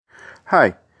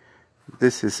Hi,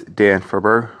 this is Dan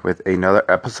Ferber with another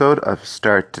episode of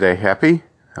Start Today Happy.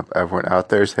 Hope everyone out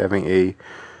there is having a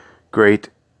great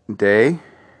day.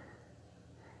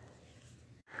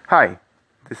 Hi,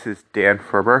 this is Dan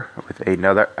Ferber with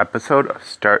another episode of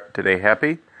Start Today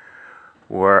Happy,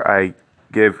 where I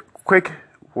give quick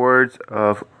words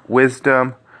of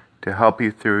wisdom to help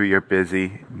you through your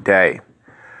busy day.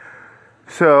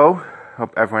 So,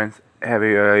 hope everyone's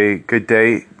having a good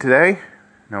day today.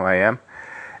 No, I am.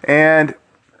 And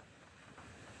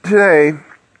today,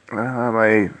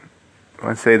 I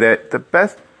want to say that the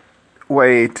best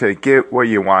way to get what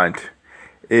you want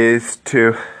is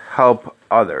to help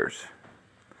others.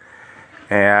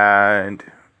 And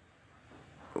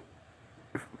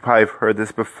you've probably heard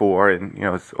this before, and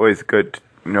it's always good,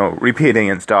 repeating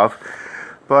and stuff.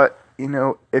 But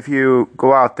if you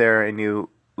go out there and you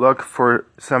look for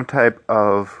some type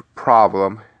of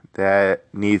problem that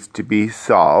needs to be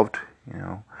solved,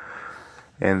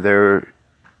 and there,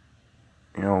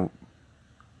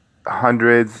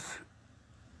 hundreds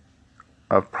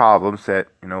of problems that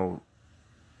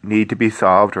need to be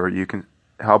solved, or you can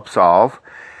help solve.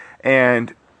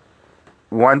 And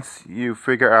once you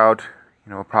figure out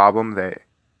a problem that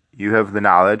you have the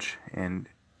knowledge and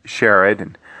share it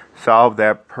and solve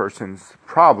that person's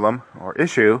problem or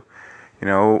issue,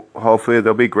 hopefully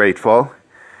they'll be grateful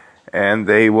and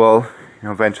they will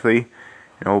eventually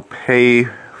pay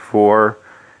for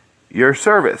your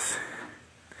service.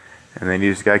 And then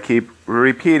you just gotta keep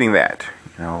repeating that.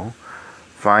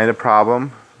 Find a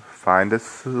problem, find a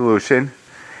solution,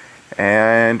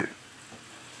 and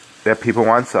that people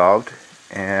want solved,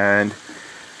 and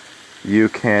you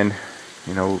can,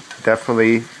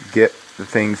 definitely get the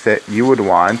things that you would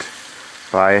want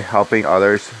by helping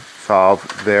others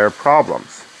solve their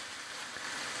problems.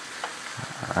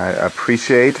 I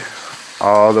appreciate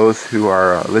all those who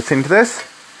are listening to this,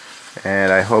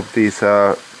 and I hope these,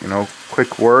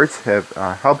 quick words have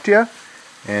helped you.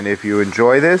 And if you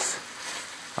enjoy this,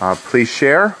 please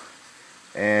share.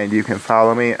 And you can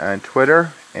follow me on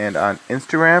Twitter and on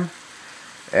Instagram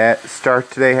at Start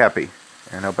Today Happy.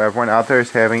 And I hope everyone out there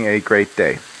is having a great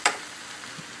day.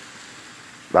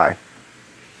 Bye.